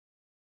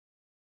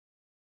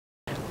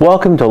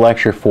Welcome to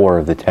Lecture 4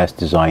 of the Test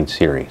Design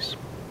series.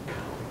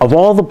 Of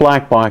all the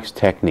black box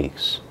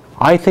techniques,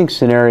 I think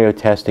scenario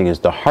testing is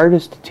the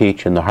hardest to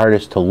teach and the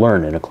hardest to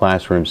learn in a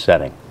classroom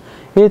setting.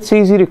 It's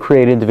easy to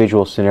create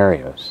individual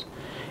scenarios.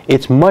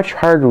 It's much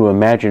harder to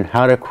imagine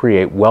how to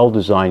create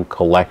well-designed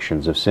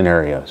collections of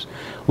scenarios.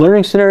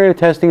 Learning scenario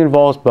testing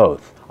involves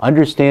both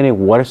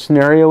understanding what a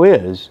scenario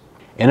is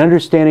and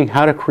understanding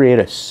how to create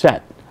a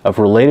set of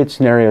related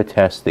scenario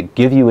tests that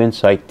give you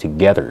insight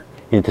together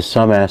into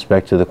some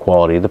aspect of the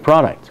quality of the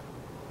product.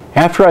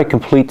 After I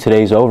complete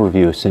today's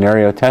overview of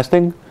scenario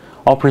testing,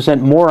 I'll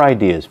present more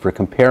ideas for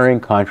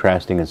comparing,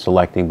 contrasting, and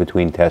selecting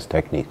between test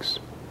techniques.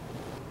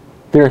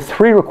 There are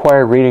 3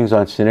 required readings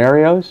on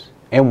scenarios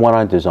and 1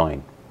 on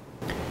design.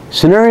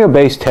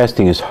 Scenario-based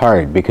testing is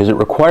hard because it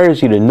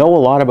requires you to know a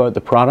lot about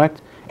the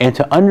product and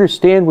to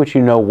understand what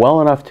you know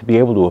well enough to be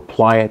able to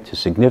apply it to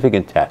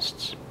significant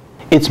tests.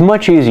 It's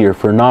much easier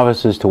for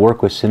novices to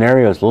work with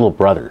scenario's little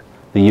brother,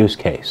 the use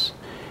case.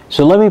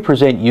 So let me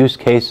present use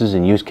cases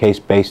and use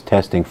case-based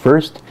testing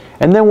first,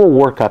 and then we'll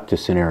work up to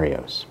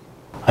scenarios.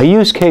 A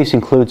use case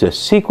includes a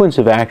sequence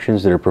of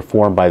actions that are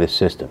performed by the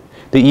system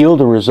that yield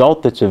a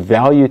result that's of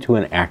value to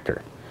an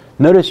actor.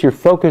 Notice your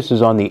focus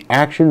is on the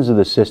actions of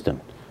the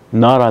system,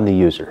 not on the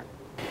user.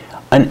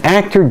 An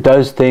actor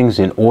does things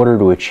in order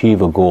to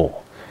achieve a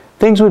goal.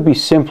 Things would be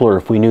simpler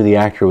if we knew the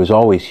actor was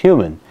always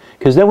human,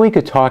 because then we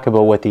could talk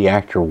about what the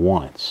actor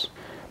wants.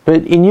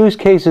 But in use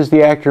cases,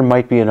 the actor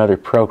might be another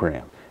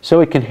program. So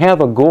it can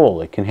have a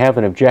goal, it can have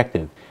an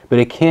objective, but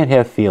it can't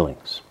have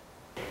feelings.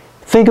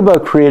 Think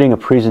about creating a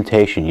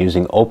presentation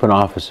using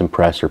OpenOffice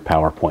Impress or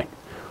PowerPoint.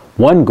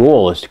 One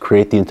goal is to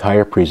create the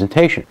entire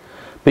presentation,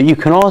 but you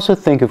can also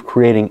think of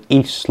creating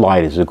each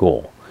slide as a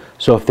goal.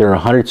 So if there are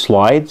 100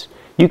 slides,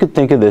 you could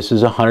think of this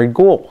as 100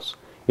 goals.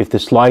 If the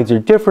slides are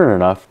different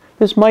enough,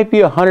 this might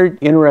be 100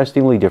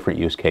 interestingly different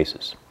use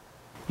cases.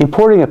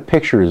 Importing a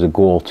picture is a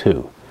goal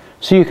too,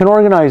 so you can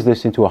organize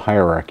this into a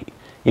hierarchy.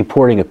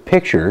 Importing a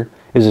picture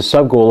is a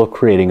sub-goal of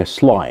creating a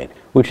slide,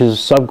 which is a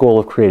sub-goal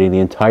of creating the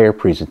entire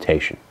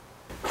presentation.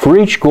 For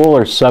each goal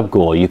or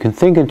sub-goal, you can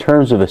think in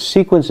terms of a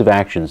sequence of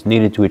actions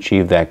needed to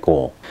achieve that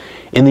goal.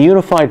 In the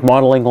unified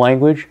modeling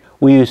language,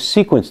 we use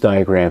sequence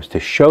diagrams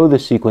to show the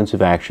sequence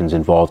of actions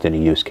involved in a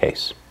use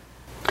case.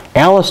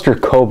 Alistair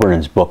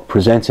Coburn's book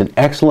presents an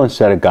excellent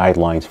set of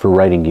guidelines for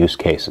writing use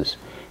cases.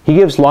 He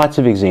gives lots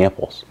of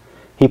examples.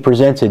 He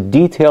presents a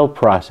detailed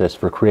process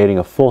for creating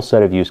a full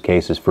set of use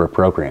cases for a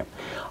program.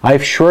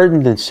 I've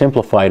shortened and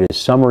simplified his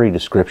summary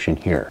description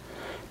here.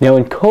 Now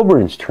in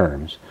Coburn's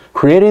terms,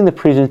 creating the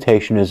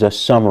presentation is a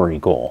summary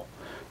goal.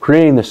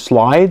 Creating the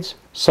slides,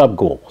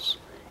 sub-goals.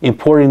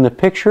 Importing the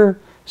picture,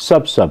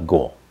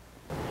 sub-sub-goal.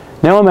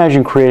 Now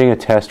imagine creating a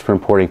test for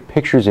importing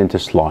pictures into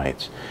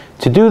slides.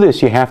 To do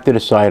this, you have to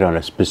decide on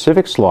a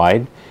specific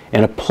slide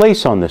and a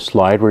place on the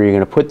slide where you're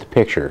going to put the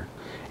picture.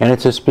 And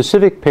it's a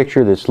specific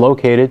picture that's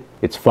located,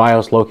 its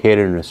files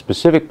located in a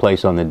specific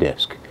place on the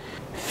disk.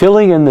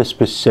 Filling in the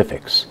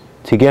specifics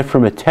to get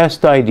from a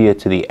test idea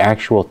to the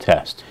actual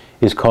test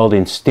is called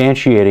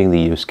instantiating the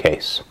use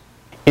case.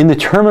 In the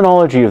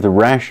terminology of the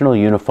Rational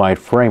Unified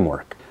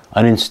Framework,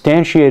 an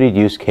instantiated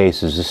use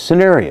case is a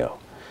scenario.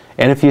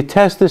 And if you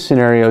test the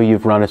scenario,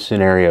 you've run a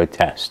scenario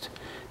test.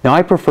 Now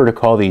I prefer to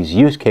call these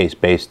use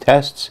case-based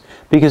tests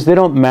because they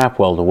don't map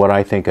well to what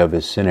I think of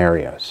as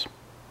scenarios.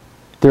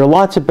 There are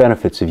lots of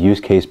benefits of use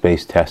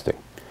case-based testing.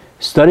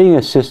 Studying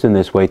a system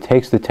this way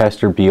takes the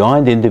tester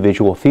beyond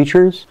individual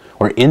features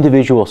or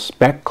individual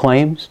spec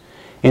claims.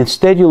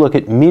 Instead, you look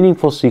at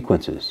meaningful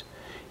sequences.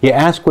 You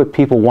ask what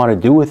people want to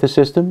do with the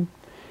system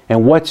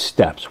and what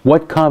steps,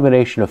 what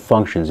combination of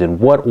functions, in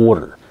what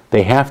order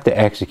they have to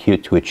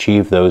execute to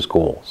achieve those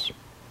goals.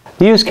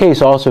 The use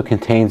case also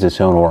contains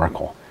its own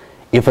oracle.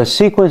 If a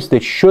sequence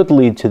that should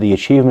lead to the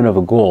achievement of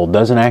a goal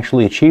doesn't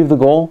actually achieve the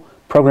goal,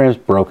 program's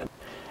broken.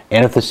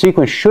 And if the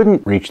sequence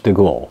shouldn't reach the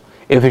goal,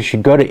 if it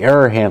should go to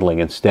error handling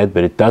instead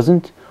but it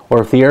doesn't,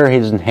 or if the error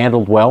isn't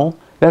handled well,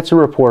 that's a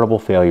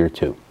reportable failure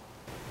too.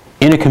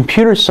 In a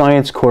computer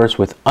science course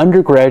with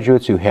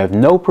undergraduates who have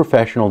no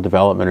professional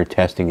development or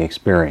testing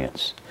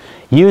experience,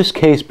 use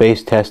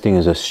case-based testing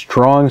is a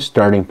strong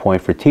starting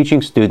point for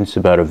teaching students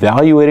about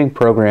evaluating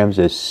programs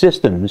as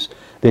systems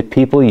that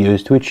people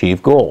use to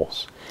achieve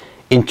goals.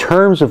 In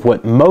terms of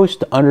what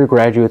most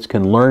undergraduates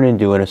can learn and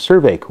do in a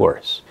survey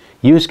course,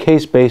 use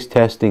case-based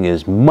testing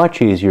is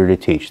much easier to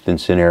teach than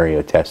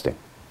scenario testing.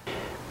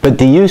 But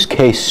the use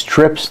case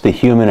strips the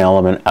human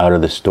element out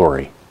of the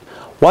story.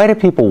 Why do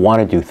people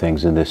want to do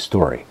things in this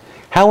story?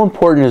 How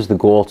important is the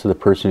goal to the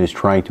person who's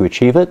trying to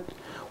achieve it?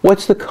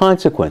 What's the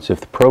consequence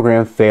if the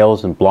program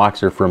fails and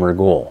blocks her from her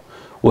goal?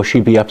 Will she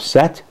be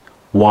upset?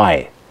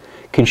 Why?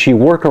 Can she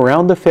work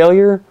around the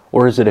failure,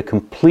 or is it a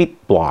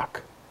complete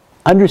block?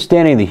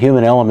 Understanding the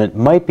human element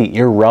might be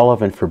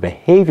irrelevant for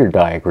behavior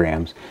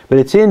diagrams, but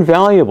it's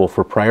invaluable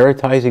for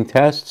prioritizing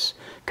tests,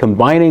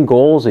 combining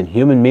goals in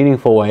human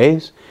meaningful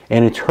ways,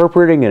 and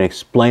interpreting and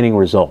explaining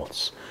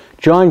results.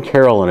 John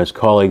Carroll and his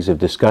colleagues have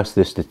discussed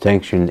this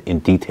distinction in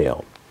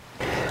detail.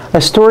 A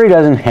story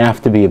doesn't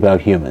have to be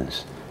about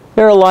humans.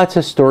 There are lots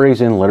of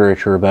stories in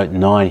literature about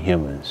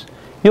non-humans.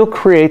 You'll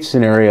create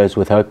scenarios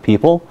without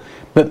people,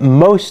 but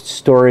most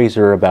stories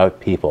are about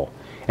people,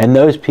 and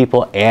those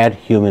people add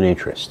human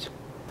interest.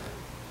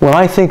 When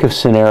I think of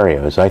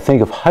scenarios, I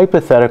think of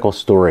hypothetical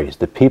stories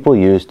that people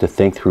use to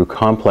think through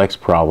complex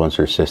problems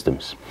or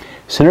systems.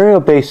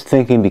 Scenario-based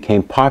thinking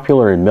became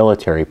popular in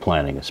military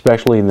planning,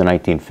 especially in the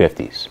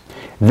 1950s.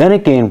 Then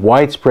it gained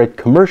widespread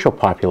commercial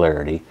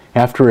popularity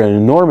after an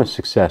enormous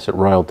success at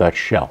Royal Dutch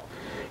Shell.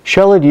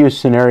 Shell had used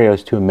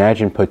scenarios to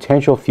imagine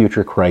potential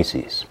future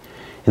crises.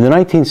 In the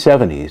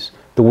 1970s,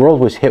 the world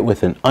was hit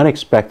with an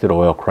unexpected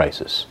oil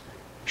crisis.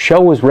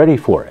 Shell was ready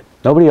for it.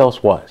 Nobody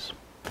else was.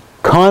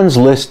 Kahn's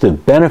list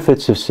of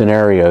benefits of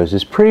scenarios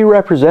is pretty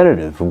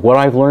representative of what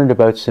I've learned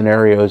about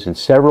scenarios in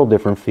several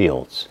different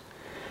fields.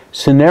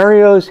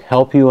 Scenarios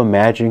help you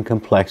imagine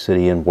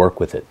complexity and work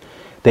with it.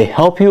 They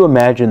help you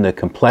imagine the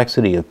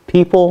complexity of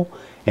people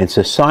and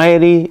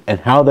society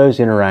and how those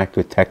interact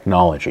with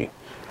technology.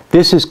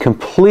 This is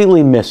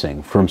completely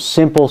missing from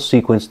simple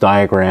sequence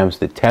diagrams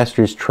that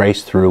testers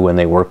trace through when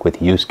they work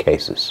with use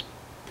cases.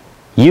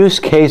 Use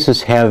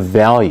cases have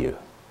value,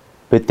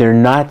 but they're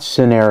not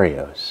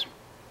scenarios.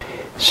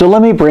 So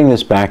let me bring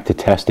this back to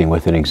testing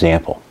with an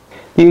example.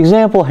 The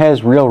example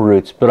has real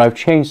roots, but I've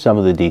changed some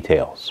of the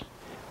details.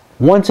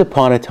 Once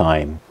upon a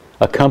time,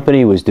 a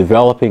company was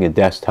developing a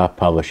desktop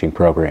publishing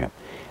program,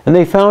 and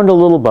they found a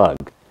little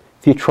bug.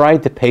 If you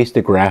tried to paste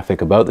a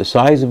graphic about the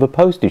size of a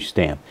postage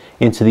stamp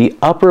into the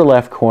upper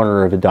left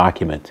corner of a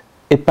document,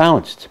 it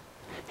bounced.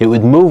 It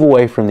would move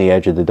away from the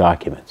edge of the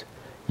document.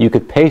 You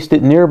could paste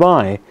it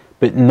nearby,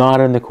 but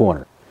not in the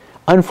corner.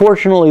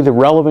 Unfortunately, the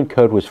relevant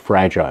code was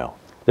fragile.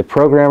 The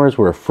programmers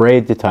were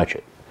afraid to touch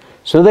it.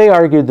 So they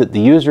argued that the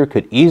user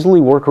could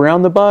easily work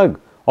around the bug.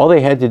 All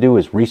they had to do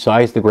was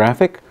resize the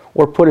graphic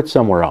or put it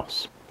somewhere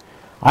else.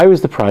 I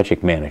was the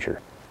project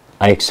manager.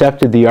 I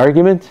accepted the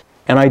argument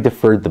and I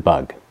deferred the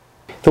bug.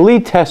 The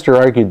lead tester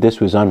argued this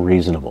was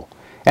unreasonable.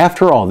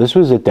 After all, this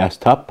was a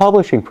desktop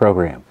publishing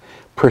program.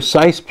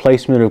 Precise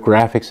placement of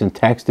graphics and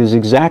text is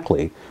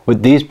exactly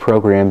what these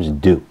programs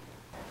do.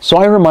 So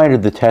I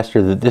reminded the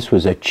tester that this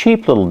was a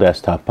cheap little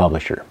desktop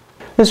publisher.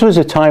 This was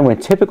a time when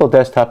typical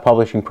desktop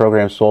publishing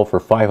programs sold for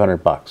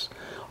 $500.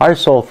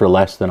 Ours sold for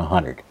less than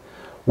 $100.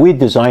 We'd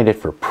designed it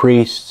for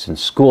priests and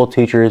school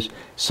teachers,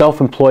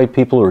 self-employed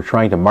people who were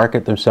trying to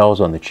market themselves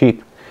on the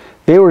cheap.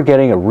 They were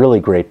getting a really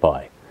great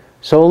buy.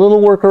 So a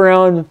little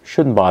workaround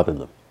shouldn't bother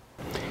them.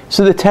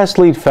 So the test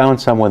lead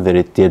found someone that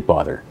it did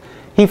bother.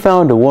 He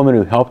found a woman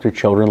who helped her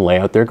children lay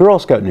out their Girl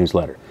Scout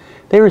newsletter.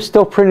 They were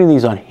still printing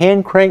these on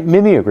hand-cranked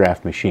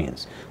mimeograph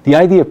machines. The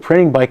idea of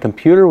printing by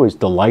computer was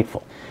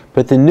delightful,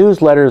 but the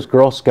newsletter's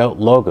Girl Scout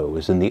logo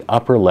was in the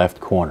upper left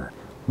corner.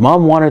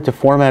 Mom wanted to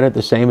format it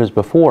the same as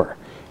before.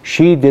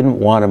 She didn't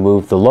want to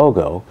move the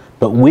logo,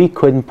 but we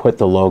couldn't put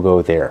the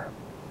logo there.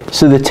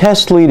 So the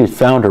test lead had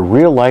found a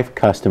real-life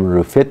customer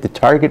who fit the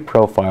target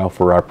profile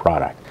for our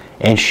product,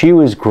 and she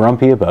was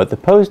grumpy about the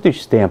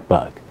postage stamp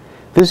bug.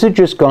 This had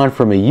just gone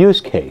from a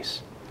use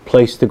case,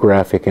 place the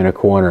graphic in a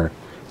corner,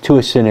 to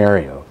a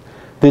scenario.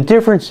 The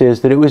difference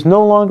is that it was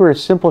no longer a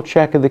simple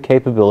check of the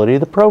capability of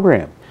the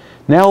program.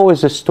 Now it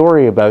was a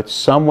story about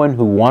someone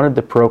who wanted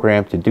the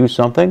program to do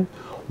something,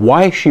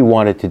 why she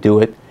wanted to do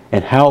it,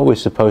 and how it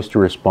was supposed to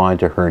respond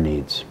to her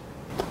needs.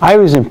 I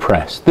was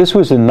impressed. This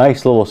was a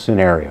nice little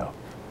scenario,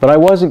 but I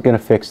wasn't going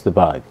to fix the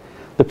bug.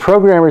 The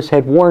programmers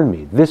had warned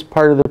me this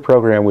part of the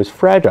program was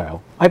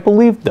fragile. I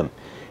believed them.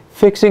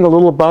 Fixing a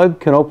little bug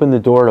can open the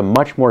door to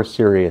much more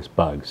serious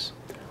bugs.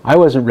 I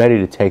wasn't ready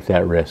to take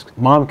that risk.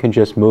 Mom can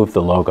just move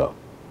the logo.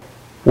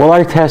 Well,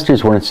 our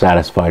testers weren't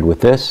satisfied with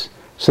this,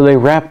 so they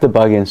wrapped the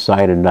bug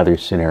inside another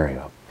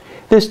scenario.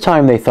 This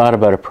time they thought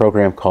about a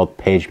program called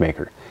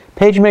PageMaker.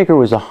 PageMaker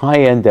was a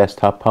high-end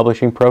desktop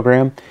publishing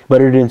program,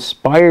 but it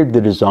inspired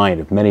the design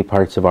of many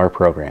parts of our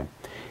program.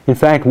 In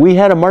fact, we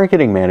had a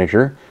marketing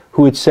manager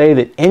who would say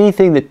that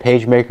anything that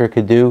PageMaker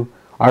could do,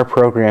 our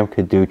program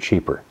could do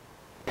cheaper.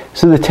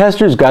 So the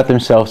testers got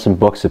themselves some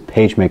books of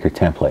PageMaker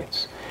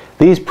templates.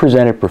 These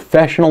presented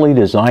professionally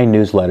designed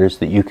newsletters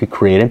that you could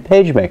create in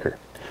PageMaker.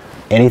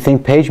 Anything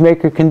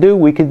PageMaker can do,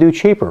 we can do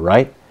cheaper,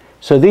 right?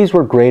 So these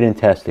were great in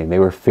testing. They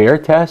were fair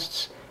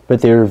tests,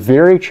 but they were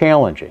very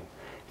challenging.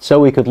 So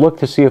we could look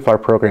to see if our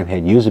program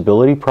had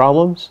usability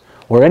problems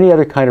or any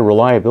other kind of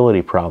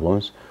reliability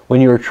problems when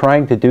you were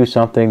trying to do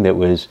something that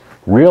was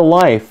real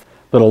life,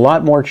 but a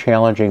lot more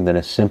challenging than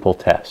a simple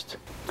test.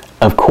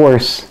 Of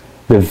course,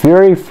 the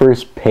very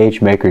first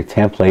PageMaker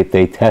template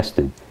they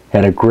tested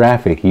had a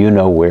graphic you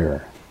know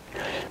where.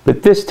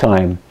 But this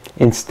time,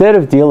 instead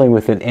of dealing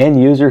with an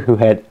end user who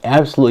had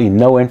absolutely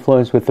no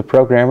influence with the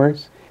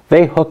programmers,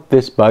 they hooked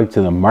this bug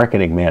to the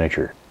marketing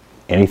manager.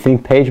 Anything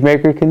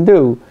PageMaker can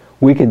do,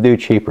 we can do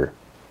cheaper.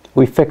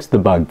 We fixed the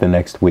bug the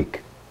next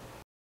week.